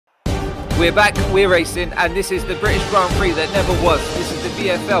We're back, we're racing, and this is the British Grand Prix that never was. This is the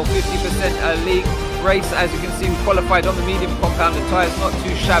VFL 50% league race. As you can see, we qualified on the medium compounded tyres, not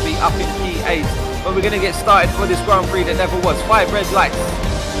too shabby, up in P8. But we're going to get started for this Grand Prix that never was. 5 red lights.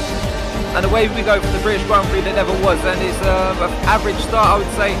 And away we go for the British Grand Prix that never was. And it's an average start, I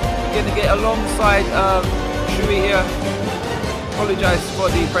would say. We're going to get alongside Shui here. Apologise for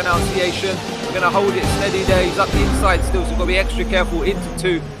the pronunciation. We're going to hold it steady there. He's up the inside still, so we've got to be extra careful. Into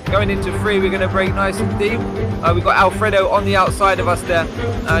 2. Going into 3, we're going to brake nice and deep. We've got Alfredo on the outside of us there,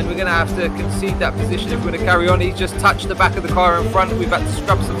 and we're going to have to concede that position if we're going to carry on. He's just touched the back of the car in front. We've had to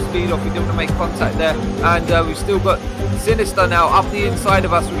scrub some speed off. We didn't want to make contact there, and we've still got Sinister now up the inside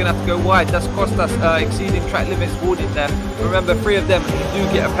of us. We're going to have to go wide. That's cost us exceeding track limits warning there. Remember, 3 of them do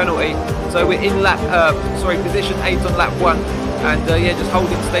get a penalty. So we're in position 8 on lap 1. And yeah, just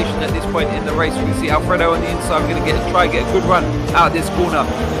holding station at this point in the race. We can see Alfredo on the inside. We're going to try and get a good run out of this corner,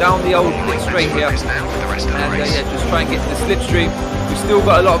 down the old pit straight here, and yeah, just try and get to the slipstream. We've still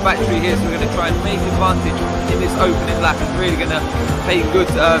got a lot of battery here, so we're going to try and make advantage in this opening lap. It's really going to pay good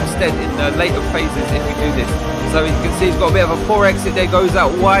stead in the later phases if we do this. So you can see he's got a bit of a poor exit there, goes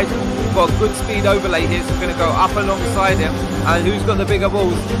out wide. We've got a good speed overlay here, so we're going to go up alongside him. And who's got the bigger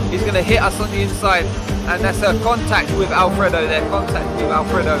balls? He's going to hit us on the inside. And that's a contact with Alfredo there, contact with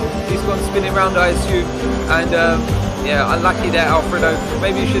Alfredo. He's gone spinning around, I assume. And yeah, unlucky there, Alfredo.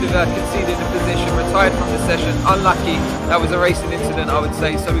 Maybe you should have conceded the position, retired from the session. Unlucky. That was a racing incident, I would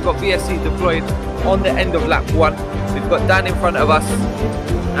say. So we've got VSC deployed on the end of lap 1. We've got Dan in front of us.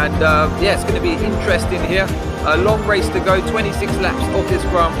 And yeah, it's going to be interesting here. A long race to go, 26 laps of this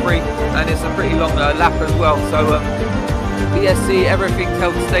Grand Prix. And it's a pretty long lap as well. So VSC, everything's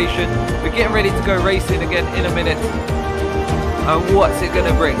held station. We're getting ready to go racing again in a minute. And what's it going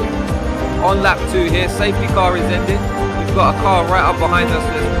to bring? On lap 2 here, safety car is ended. We've got a car right up behind us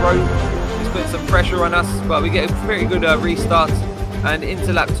that's broke. It's putting some pressure on us, but we get a pretty good restart. And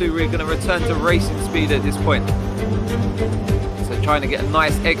into lap 2, we're going to return to racing speed at this point. So trying to get a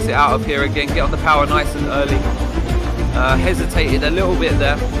nice exit out of here again, get on the power nice and early. Hesitated a little bit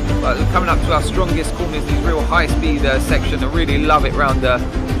there, but we're coming up to our strongest corners, these real high speed section. I really love it around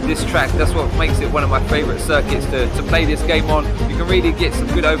this track. That's what makes it one of my favourite circuits to play this game on. You can really get some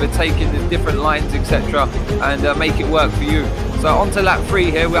good overtaking in different lines, etc., and make it work for you. So on to lap 3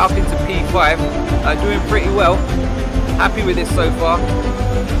 here, we're up into P5, doing pretty well. Happy with this so far.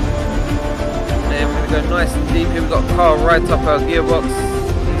 And we're going to go nice and deep here. We've got a car right up our gearbox.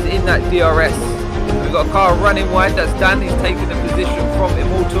 He's in that DRS. We've got a car running wide, that's Dan. He's taking the position from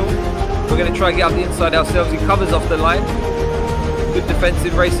Immortal. We're going to try and get up the inside ourselves. He covers off the line. Good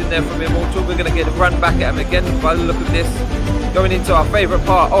defensive racing there from Immortal. We're going to get a run back at him again by the look of this. Going into our favourite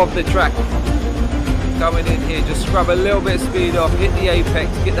part of the track. Going in here, just scrub a little bit of speed off, hit the apex,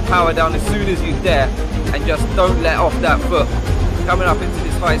 get the power down as soon as you dare, and just don't let off that foot. Coming up into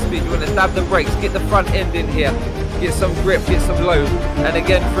this high speed, you want to dab the brakes, get the front end in here. Get some grip, get some load, and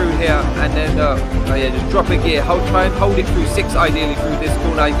again through here, and then yeah, just drop a gear. Try and hold it through 6 ideally through this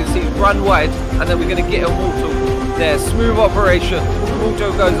corner. You can see run wide, and then we're going to get Immortal there. Smooth operation.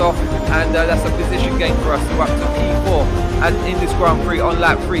 Immortal goes off, and that's a position gain for us. We're up to P4 and in this Grand Prix on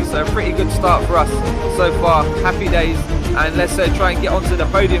lap 3. So a pretty good start for us so far. Happy days, and let's try and get onto the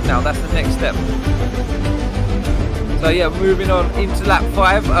podium now. That's the next step. So yeah, moving on into lap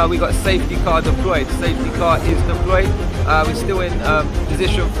 5, we got a safety car deployed. Safety car is deployed. We're still in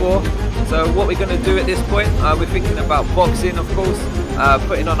position 4. So what we're going to do at this point, we're thinking about boxing, of course,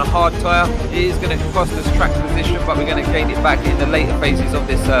 putting on a hard tyre. It is going to cost us track position, but we're going to gain it back in the later phases of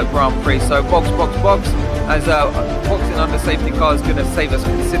this Grand Prix. So box, box, box, as boxing under safety car is going to save us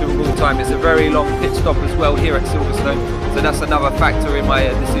considerable time. It's a very long pit stop as well here at Silverstone. So that's another factor in my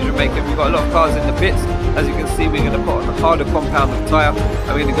decision making. We've got a lot of cars in the pits. As you can see, we're going to put on a harder compound of tyre, and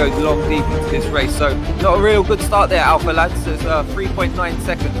we're going to go long deep into this race. So not a real good start there, Alpha lads. It's 3.9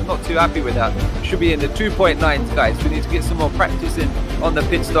 seconds. Not too happy with that. Should be in the 2.9s, guys. We need to get some more practice in on the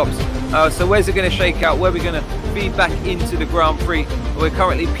pit stops. So where's it going to shake out? Where are we going to feed back into the Grand Prix? We're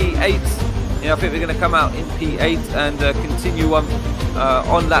currently P8. Yeah, I think we're going to come out in P8 and continue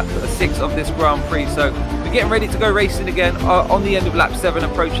on lap 6 of this Grand Prix. So we're getting ready to go racing again on the end of lap 7,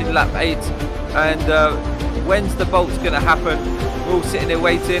 approaching lap 8. And when's the bolts going to happen? We're all sitting there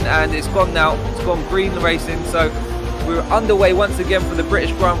waiting, and it's gone now. It's gone green racing. So we're underway once again for the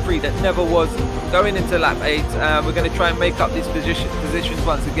British Grand Prix that never was. Going into lap 8, we're going to try and make up these positions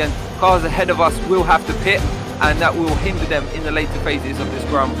once again. Cars ahead of us will have to pit, and that will hinder them in the later phases of this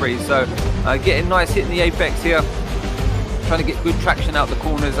Grand Prix. So getting nice, hitting the apex here, trying to get good traction out the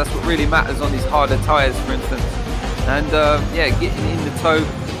corners. That's what really matters on these harder tyres, for instance. And yeah, getting in the toe,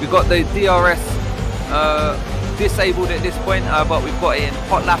 We've got the DRS disabled at this point, but we've got it in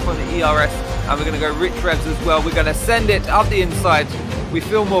hot lap on the ERS, and we're going to go rich revs as well. We're going to send it up the inside. We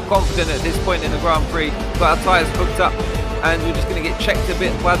feel more confident at this point in the Grand Prix. Got our tyres hooked up, and we're just going to get checked a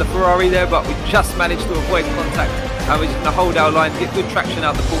bit by the Ferrari there, but we just managed to avoid contact, and we're just going to hold our line, get good traction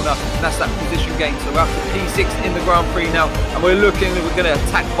out the corner, and that's that position gain. So we're up to P6 in the Grand Prix now, and we're going to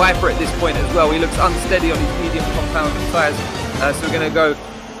attack Viper at this point as well. He looks unsteady on his medium compound tyres, so we're going to go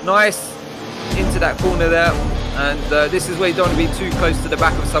nice into that corner there, and this is where you don't want to be too close to the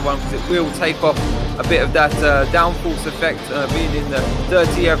back of someone, because it will take off a bit of that downforce effect, being in the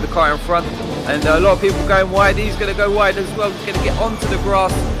dirty air of the car in front. And a lot of people going wide. He's going to go wide as well. He's going to get onto the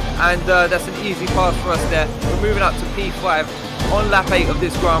grass, and that's an easy pass for us there. We're moving up to P5 on lap 8 of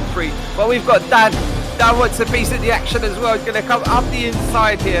this Grand Prix, but we've got Dan wants a piece of the action as well. He's going to come up the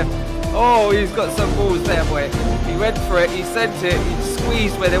inside here. Oh, he's got some balls there, boy. He went for it, he sent it, he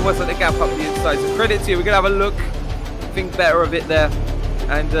squeezed where there wasn't a gap up the inside. So credit to you. We're going to have a look, think better of it there.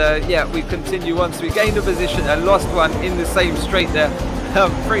 And yeah, we continue on. So we gained a position and lost one in the same straight there.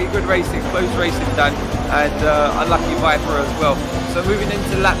 Pretty good racing, close racing, Dan. And unlucky Viper as well. So moving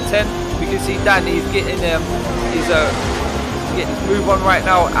into lap 10, we can see Dan, he's getting his move on right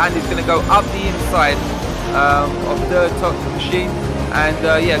now, and he's going to go up the inside of the top machine. And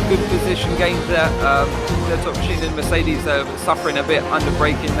yeah, good position gains there. The top machine and Mercedes suffering a bit under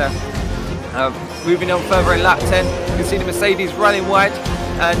braking there. Moving on further in lap 10, you can see the Mercedes running wide,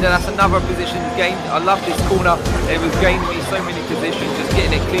 and that's another position gained. I love this corner. It was gaining me so many positions, just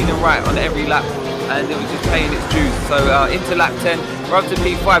getting it clean and right on every lap, and it was just paying its dues. So into lap 10, we're up to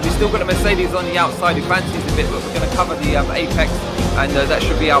P5. We've still got a Mercedes on the outside who fancies a bit, but we're going to cover the apex, and that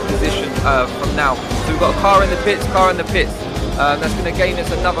should be our position from now. So we've got a car in the pits, that's going to gain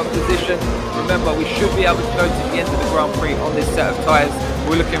us another position. Remember, we should be able to go to the end of the Grand Prix on this set of tyres.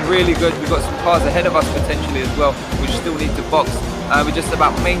 We're looking really good. We've got some cars ahead of us potentially as well, which still need to box. We're just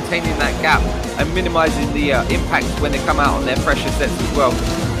about maintaining that gap and minimising the impact when they come out on their pressure sets as well.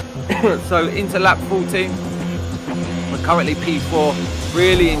 So into lap 14, we're currently P4.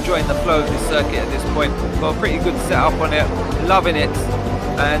 Really enjoying the flow of this circuit at this point. Got a pretty good setup on it, loving it,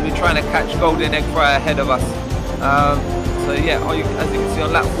 and we're trying to catch Golden Egg Fryer ahead of us. So yeah, as you can see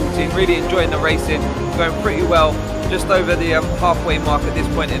on lap 14, really enjoying the racing, going pretty well, just over the halfway mark at this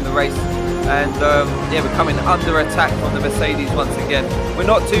point in the race. And yeah, we're coming under attack from the Mercedes once again. We're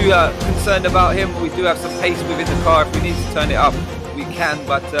not too concerned about him. We do have some pace within the car. If we need to turn it up, we can,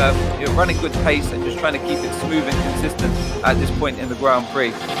 but you're running good pace and just trying to keep it smooth and consistent at this point in the Grand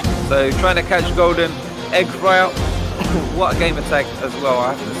Prix. So trying to catch Golden Egg Fryer. What a game attack as well,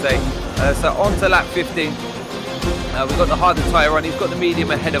 I have to say. So on to lap 15. We've got the harder tyre on. He's got the medium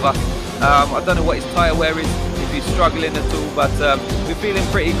ahead of us. I don't know what his tyre wear is, if he's struggling at all, but we're feeling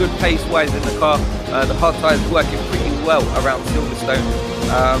pretty good pace-wise in the car. The hard tyre's working pretty well around Silverstone,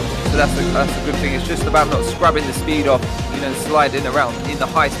 so that's a good thing. It's just about not scrubbing the speed off, you know, sliding around in the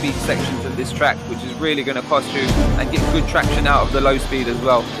high-speed sections of this track, which is really going to cost you, and get good traction out of the low speed as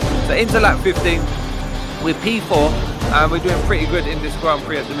well. So into lap 15, we're P4, and we're doing pretty good in this Grand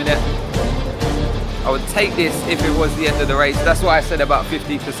Prix at the minute. I would take this if it was the end of the race. That's why I said about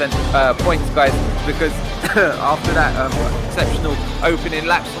 50% points, guys, because after that exceptional opening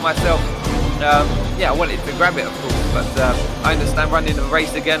laps for myself, yeah, I wanted to grab it, of course, but I understand running the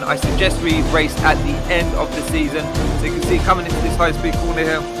race again. I suggest we race at the end of the season. So you can see coming into this high-speed corner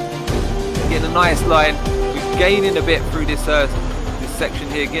here, getting a nice line. We're gaining a bit through this section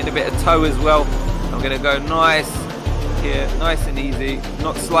here, getting a bit of toe as well. I'm going to go nice here, nice and easy,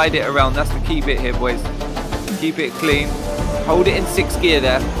 not slide it around. That's the key bit here, boys. Keep it clean, hold it in 6th gear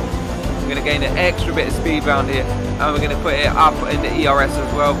there. We're going to gain an extra bit of speed around here, and we're going to put it up in the ERS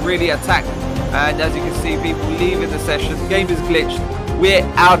as well. Really attack, and as you can see, people leaving the session. Game is glitched. We're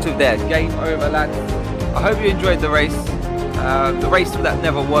out of there. Game over, lads. I hope you enjoyed the race that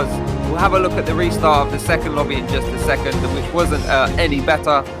never was. We'll have a look at the restart of the second lobby in just a second, which wasn't any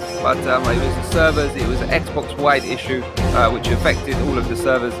better. But it was the servers, it was an Xbox-wide issue which affected all of the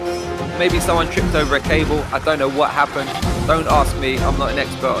servers. Maybe someone tripped over a cable, I don't know what happened. Don't ask me, I'm not an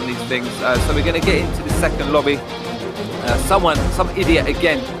expert on these things. So we're going to get into the second lobby. Some idiot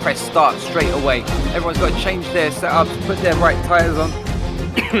again pressed start straight away. Everyone's got to change their setups, put their right tyres on.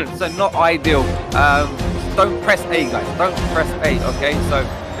 So not ideal. Don't press A, guys, don't press A, okay? So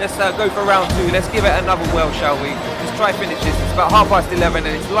let's go for round 2. Let's give it another whirl, shall we? Let's try finish this. It's about 11:30 and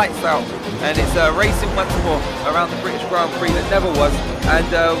it's lights out. And it's racing once more around the British Grand Prix that never was.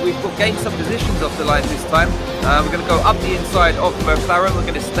 And we've gained some positions off the line this time. We're going to go up the inside of McLaren. We're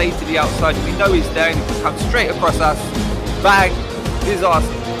going to stay to the outside. We know he's there and he can come straight across us. Bang!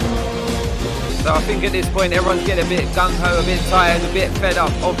 disaster. So I think at this point everyone's getting a bit gung-ho, a bit tired, a bit fed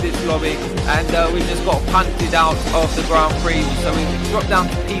up of this lobby, and we've just got punted out of the Grand Prix. So we've dropped down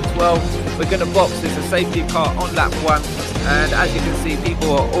to P12. We're going to box. There's a safety car on lap 1, and as you can see,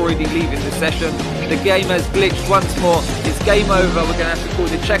 people are already leaving the session. The game has glitched once more. It's game over. We're going to have to call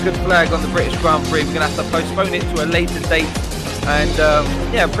the checkered flag on the British Grand Prix. We're going to have to postpone it to a later date, and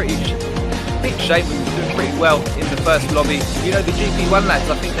yeah, big shame. We were doing pretty well in the first lobby. You know, the GP1 lads,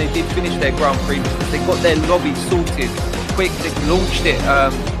 I think they did finish their Grand Prix because they got their lobby sorted quick. They launched it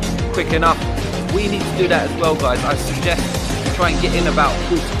quick enough. We need to do that as well, guys. I suggest we try and get in about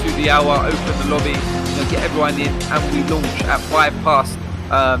 42 the hour, open the lobby, you know, get everyone in, and we launch at 5 past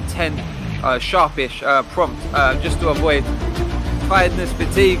 10 sharpish prompt, just to avoid tiredness,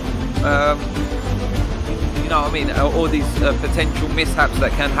 fatigue, you know what I mean, all these potential mishaps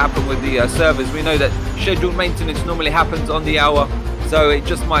that can happen with the servers. We know that scheduled maintenance normally happens on the hour, so it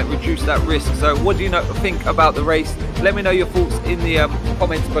just might reduce that risk. So what do you think about the race? Let me know your thoughts in the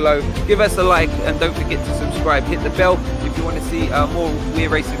comments below. Give us a like, and don't forget to subscribe. Hit the bell if you want to see more We're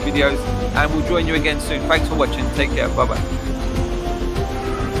Racing videos, and we'll join you again soon. Thanks for watching. Take care. Bye bye.